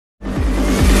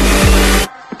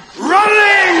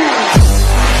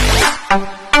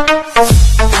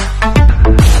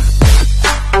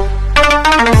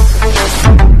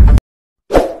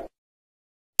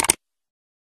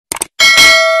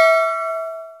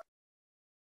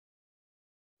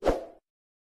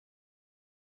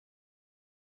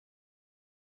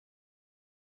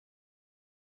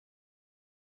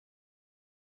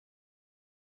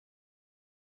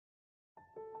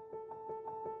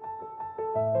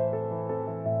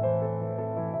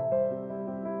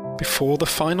Before the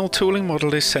final tooling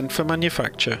model is sent for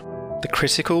manufacture, the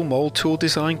critical mold tool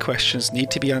design questions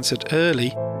need to be answered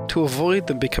early to avoid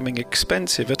them becoming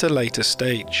expensive at a later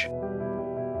stage.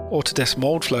 Autodesk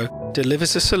MoldFlow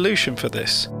delivers a solution for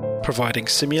this, providing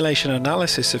simulation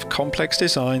analysis of complex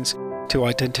designs to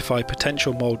identify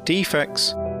potential mold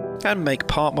defects and make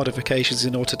part modifications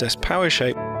in Autodesk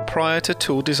PowerShape prior to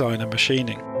tool design and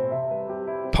machining.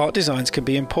 Part designs can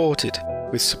be imported,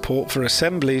 with support for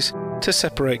assemblies to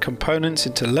separate components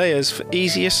into layers for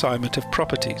easy assignment of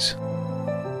properties.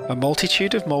 A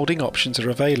multitude of molding options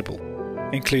are available,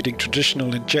 including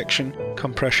traditional injection,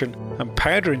 compression and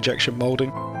powder injection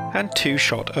molding and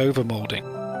two-shot overmolding.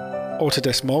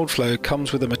 Autodesk MoldFlow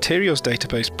comes with a materials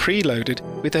database preloaded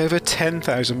with over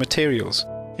 10,000 materials,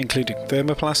 including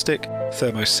thermoplastic,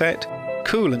 thermoset,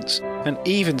 coolants and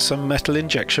even some metal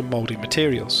injection molding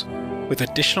materials, with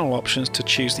additional options to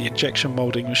choose the injection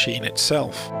molding machine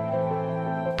itself.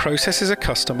 Processes are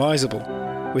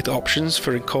customizable, with options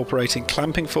for incorporating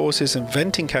clamping forces and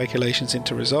venting calculations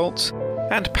into results,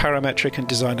 and parametric and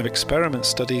design of experiment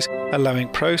studies allowing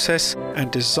process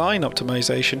and design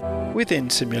optimization within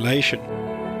simulation.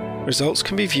 Results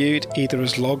can be viewed either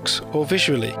as logs or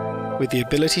visually, with the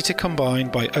ability to combine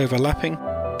by overlapping,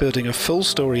 building a full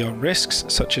story on risks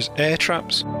such as air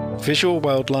traps, visual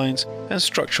weld lines and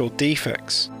structural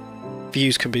defects.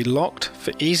 Views can be locked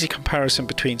for easy comparison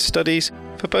between studies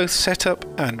for both setup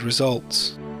and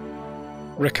results.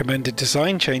 Recommended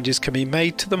design changes can be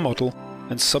made to the model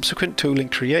and subsequent tooling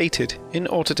created in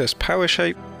Autodesk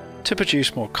PowerShape to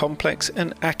produce more complex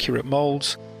and accurate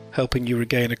molds, helping you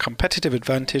regain a competitive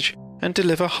advantage and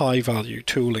deliver high-value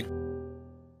tooling.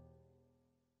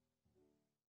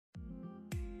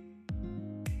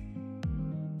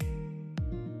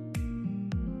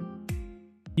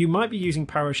 You might be using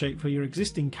PowerShape for your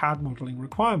existing CAD modelling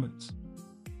requirements,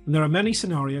 and there are many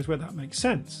scenarios where that makes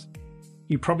sense.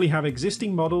 You probably have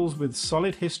existing models with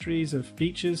solid histories of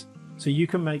features, so you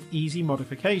can make easy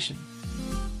modifications.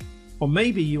 Or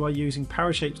maybe you are using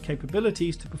PowerShape's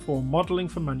capabilities to perform modelling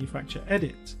for manufacture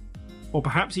edits, or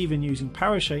perhaps even using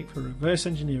PowerShape for reverse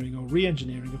engineering or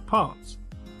re-engineering of parts.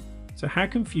 So how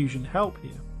can Fusion help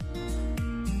here?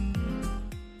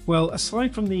 Well,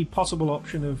 aside from the possible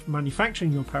option of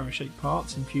manufacturing your PowerShape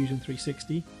parts in Fusion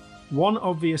 360, one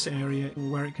obvious area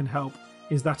where it can help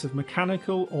is that of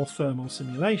mechanical or thermal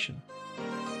simulation.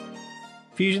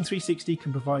 Fusion 360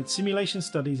 can provide simulation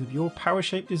studies of your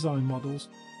PowerShape design models,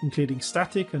 including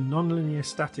static and nonlinear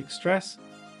static stress,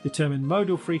 determine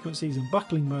modal frequencies and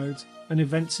buckling modes, and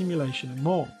event simulation and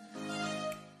more.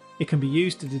 It can be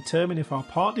used to determine if our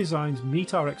part designs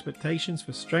meet our expectations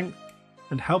for strength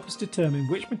and help us determine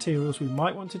which materials we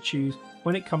might want to choose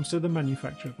when it comes to the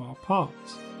manufacture of our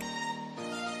parts.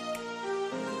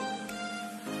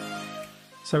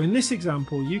 So in this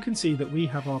example, you can see that we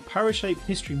have our PowerShape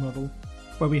history model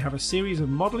where we have a series of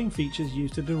modelling features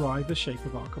used to derive the shape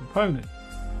of our component.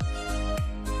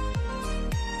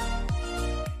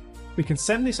 We can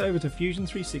send this over to Fusion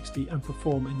 360 and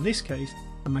perform, in this case,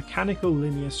 a mechanical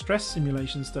linear stress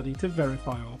simulation study to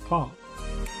verify our part.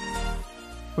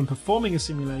 When performing a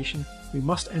simulation, we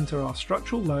must enter our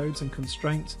structural loads and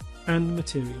constraints and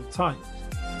material types.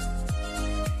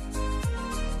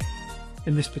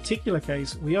 In this particular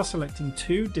case, we are selecting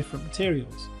two different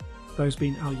materials, those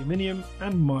being aluminium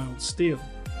and mild steel.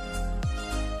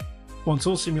 Once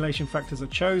all simulation factors are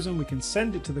chosen, we can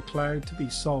send it to the cloud to be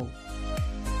solved.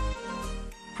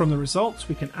 From the results,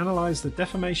 we can analyse the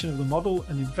deformation of the model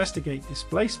and investigate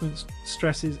displacements,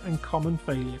 stresses and common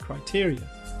failure criteria.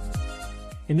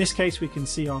 In this case, we can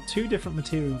see our two different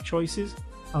material choices,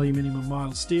 aluminium and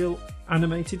mild steel,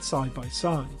 animated side by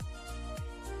side.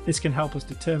 This can help us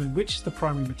determine which is the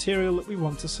primary material that we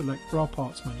want to select for our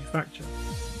parts manufacture.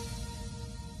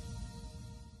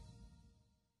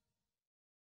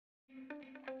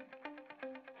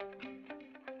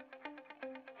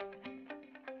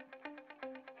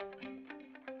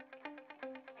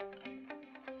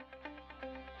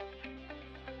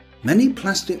 Many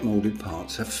plastic moulded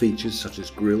parts have features such as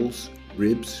grills,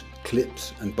 ribs,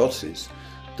 clips and bosses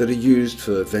that are used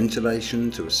for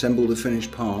ventilation, to assemble the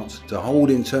finished part, to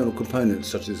hold internal components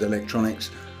such as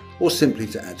electronics, or simply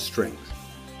to add strength.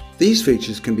 These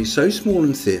features can be so small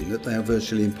and thin that they are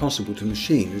virtually impossible to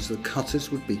machine as the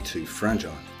cutters would be too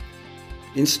fragile.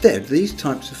 Instead, these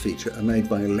types of feature are made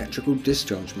by electrical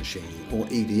discharge machining or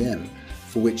EDM,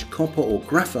 for which copper or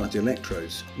graphite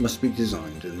electrodes must be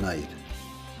designed and made.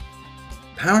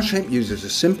 PowerShape uses a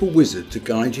simple wizard to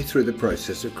guide you through the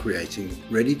process of creating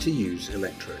ready-to-use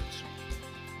electrodes.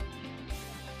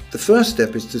 The first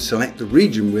step is to select the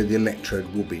region where the electrode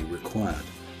will be required.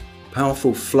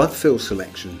 Powerful flood fill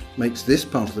selection makes this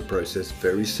part of the process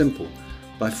very simple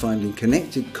by finding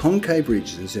connected concave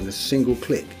regions in a single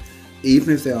click,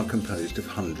 even if they are composed of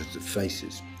hundreds of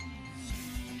faces.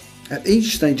 At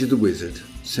each stage of the wizard,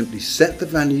 simply set the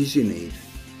values you need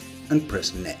and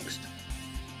press Next.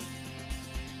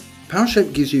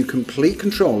 PowerShape gives you complete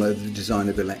control over the design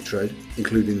of Electrode,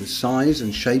 including the size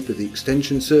and shape of the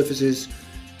extension surfaces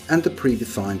and the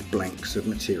predefined blanks of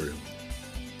material.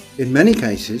 In many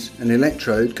cases, an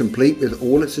Electrode complete with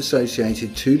all its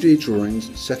associated 2D drawings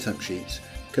and setup sheets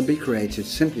can be created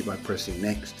simply by pressing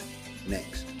Next,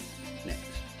 Next, Next.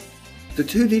 The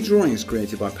 2D drawings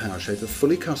created by PowerShape are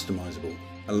fully customizable,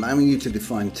 allowing you to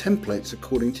define templates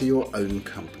according to your own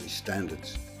company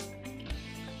standards.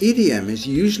 EDM is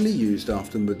usually used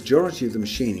after the majority of the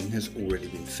machining has already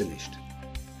been finished.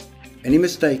 Any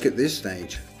mistake at this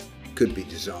stage could be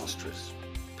disastrous.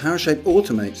 PowerShape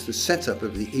automates the setup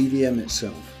of the EDM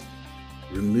itself,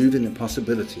 removing the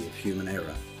possibility of human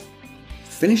error.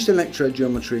 Finished electrode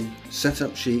geometry,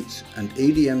 setup sheets and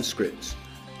EDM scripts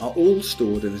are all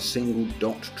stored in a single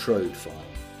 .trode file,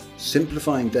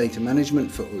 simplifying data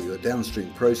management for all your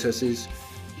downstream processes,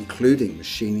 including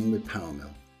machining with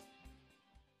PowerMill.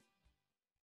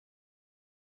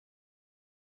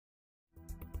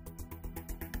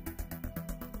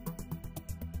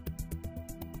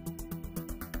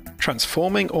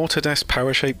 Transforming Autodesk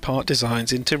PowerShape part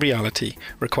designs into reality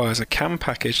requires a CAM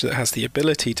package that has the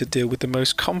ability to deal with the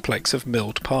most complex of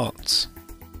milled parts.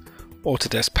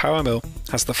 Autodesk PowerMill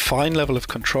has the fine level of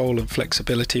control and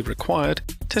flexibility required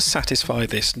to satisfy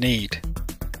this need.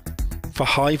 For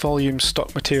high volume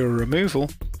stock material removal,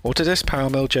 Autodesk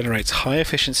PowerMill generates high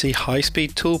efficiency, high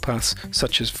speed toolpaths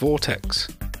such as Vortex.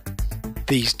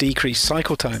 These decrease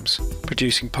cycle times,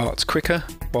 producing parts quicker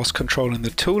whilst controlling the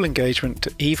tool engagement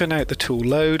to even out the tool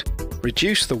load,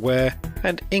 reduce the wear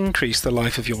and increase the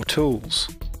life of your tools.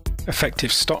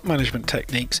 Effective stock management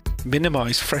techniques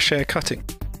minimise fresh air cutting,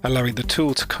 allowing the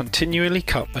tool to continually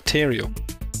cut material.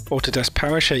 Autodesk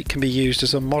PowerShape can be used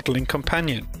as a modelling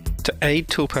companion to aid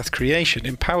toolpath creation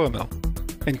in PowerMill.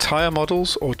 Entire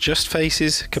models or just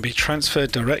faces can be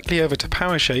transferred directly over to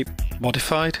PowerShape,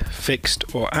 modified,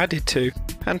 fixed or added to,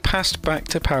 and passed back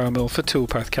to PowerMill for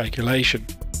toolpath calculation.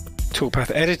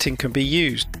 Toolpath editing can be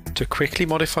used to quickly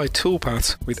modify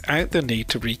toolpaths without the need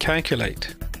to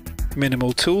recalculate.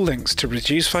 Minimal tool lengths to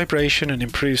reduce vibration and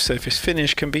improve surface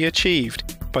finish can be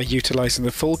achieved by utilising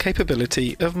the full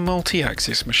capability of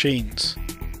multi-axis machines.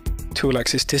 Tool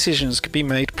axis decisions can be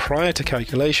made prior to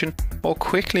calculation or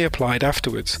quickly applied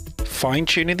afterwards,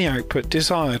 fine-tuning the output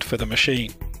desired for the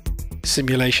machine.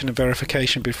 Simulation and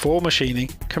verification before machining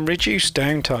can reduce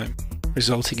downtime,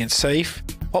 resulting in safe,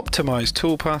 optimised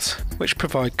toolpaths which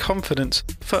provide confidence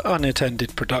for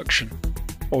unattended production.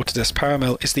 Autodesk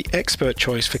PowerMill is the expert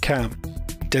choice for CAM,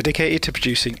 dedicated to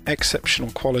producing exceptional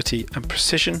quality and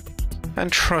precision,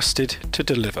 and trusted to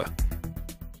deliver.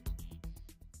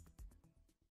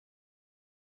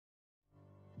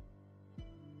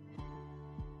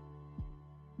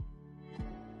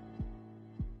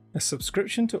 A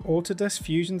subscription to Autodesk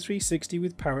Fusion 360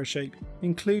 with PowerShape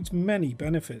includes many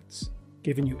benefits,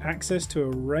 giving you access to a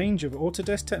range of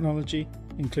Autodesk technology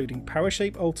including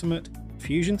PowerShape Ultimate,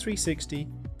 Fusion 360,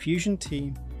 Fusion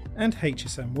Team, and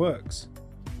HSM Works.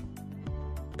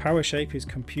 PowerShape is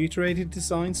computer-aided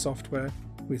design software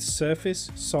with surface,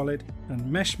 solid, and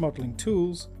mesh modeling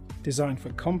tools designed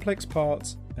for complex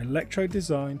parts, electrode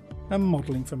design, and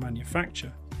modeling for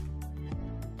manufacture.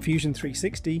 Fusion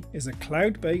 360 is a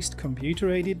cloud-based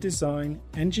computer-aided design,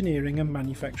 engineering and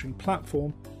manufacturing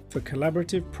platform for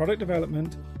collaborative product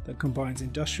development that combines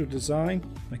industrial design,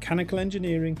 mechanical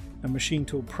engineering and machine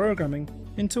tool programming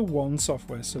into one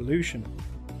software solution.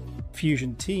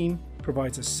 Fusion Team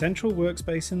provides a central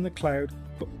workspace in the cloud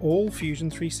for all Fusion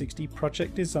 360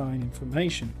 project design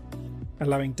information,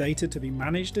 allowing data to be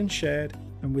managed and shared,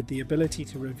 and with the ability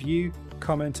to review,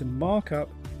 comment and markup,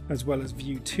 as well as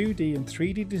view 2D and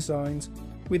 3D designs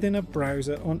within a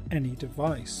browser on any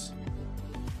device.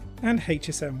 And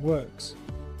HSM Works,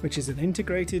 which is an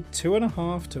integrated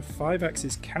 2.5 to 5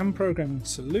 axis CAM programming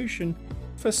solution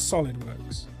for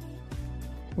SolidWorks.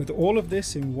 With all of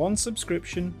this in one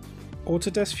subscription,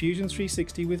 Autodesk Fusion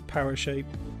 360 with PowerShape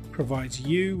provides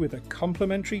you with a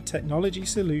complementary technology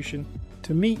solution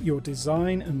to meet your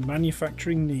design and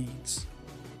manufacturing needs.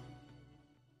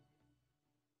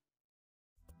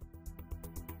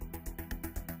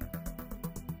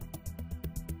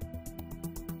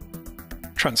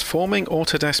 Transforming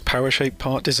Autodesk PowerShape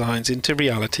part designs into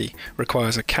reality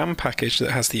requires a CAM package that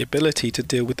has the ability to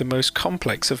deal with the most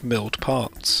complex of milled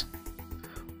parts.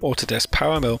 Autodesk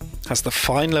PowerMill has the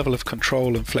fine level of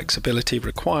control and flexibility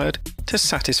required to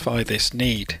satisfy this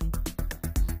need.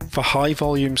 For high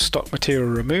volume stock material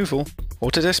removal,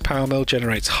 Autodesk PowerMill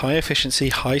generates high efficiency,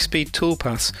 high speed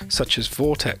toolpaths such as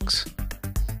Vortex.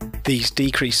 These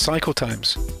decrease cycle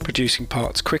times, producing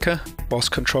parts quicker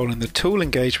whilst controlling the tool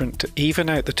engagement to even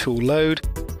out the tool load,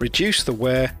 reduce the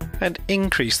wear and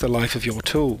increase the life of your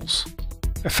tools.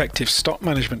 Effective stock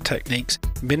management techniques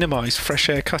minimise fresh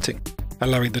air cutting,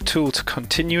 allowing the tool to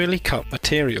continually cut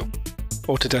material.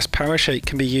 Autodesk PowerShape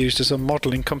can be used as a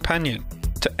modelling companion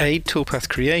to aid toolpath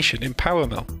creation in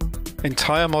PowerMill.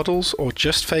 Entire models or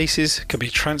just faces can be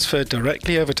transferred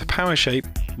directly over to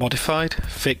PowerShape, modified,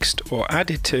 fixed or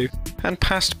added to, and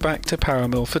passed back to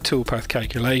PowerMill for toolpath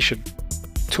calculation.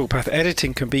 Toolpath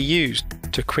editing can be used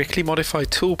to quickly modify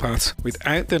toolpaths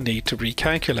without the need to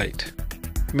recalculate.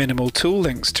 Minimal tool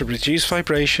lengths to reduce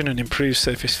vibration and improve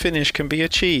surface finish can be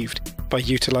achieved by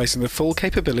utilising the full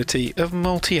capability of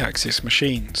multi-axis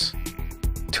machines.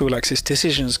 Tool axis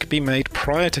decisions can be made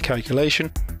prior to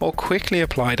calculation or quickly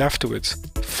applied afterwards,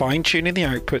 fine-tuning the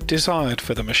output desired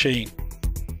for the machine.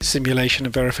 Simulation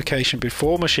and verification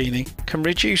before machining can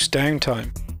reduce downtime,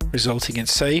 resulting in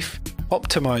safe,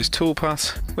 optimised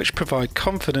toolpaths which provide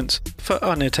confidence for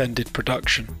unattended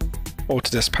production.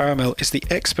 Autodesk PowerMill is the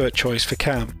expert choice for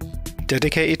CAM,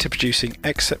 dedicated to producing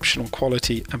exceptional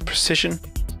quality and precision,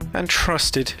 and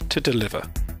trusted to deliver.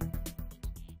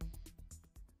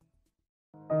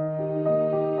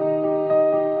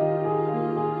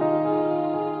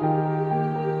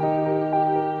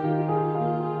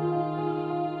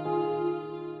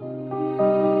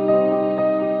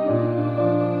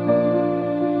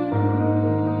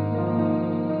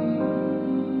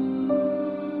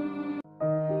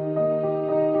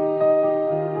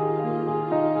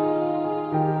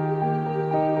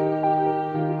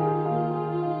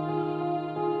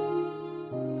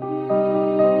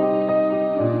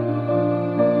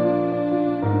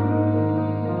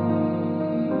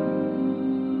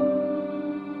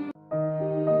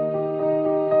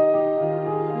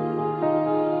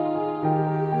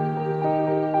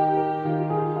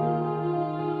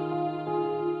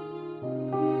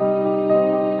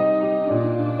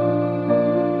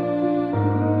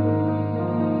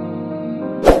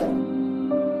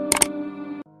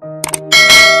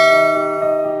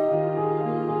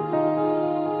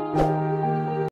 you.